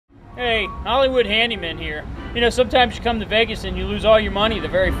Hey, Hollywood Handyman here. You know, sometimes you come to Vegas and you lose all your money the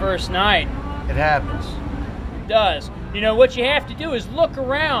very first night. It happens. It does. You know, what you have to do is look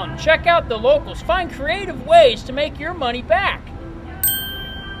around, check out the locals, find creative ways to make your money back.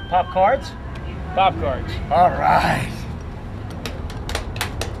 Pop cards? Pop cards. All right.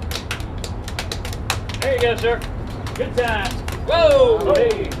 There you go, sir. Good times. Whoa! Oh.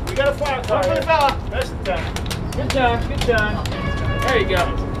 Hey, we got a fire car. One for the fella. That's the time. Good time, good time. There you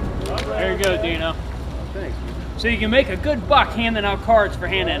go. There you go, Dino. Thanks. So you can make a good buck handing out cards for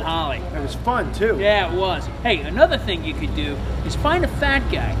Hannah and Holly. It was fun, too. Yeah, it was. Hey, another thing you could do is find a fat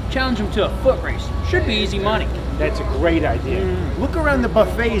guy, challenge him to a foot race. Should be easy money. That's a great idea. Look around the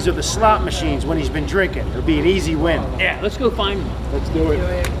buffets or the slot machines when he's been drinking. It'll be an easy win. Yeah, let's go find him. Let's do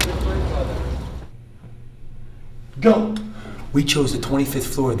it. Go! We chose the 25th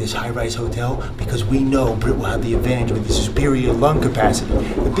floor of this high-rise hotel because we know Britt will have the advantage with the superior lung capacity.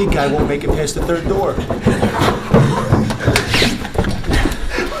 The big guy won't make it past the third door.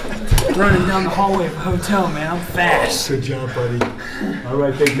 Running down the hallway of a hotel, man. I'm fast. Good job, buddy. All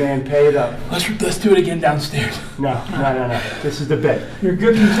right, big man, pay it up. Let's do it again downstairs. No. This is the bet. You're a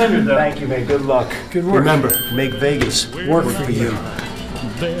good contender, though. Thank you, man. Good luck. Good work. Remember, make Vegas work for you.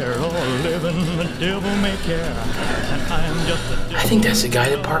 They're all living the devil may care, and I am just a devil. I think that's the guy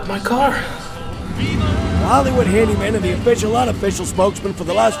that parked my car. The Hollywood Handyman and the official, unofficial spokesman for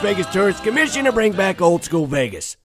the Las Vegas Tourist Commission to bring back old school Vegas.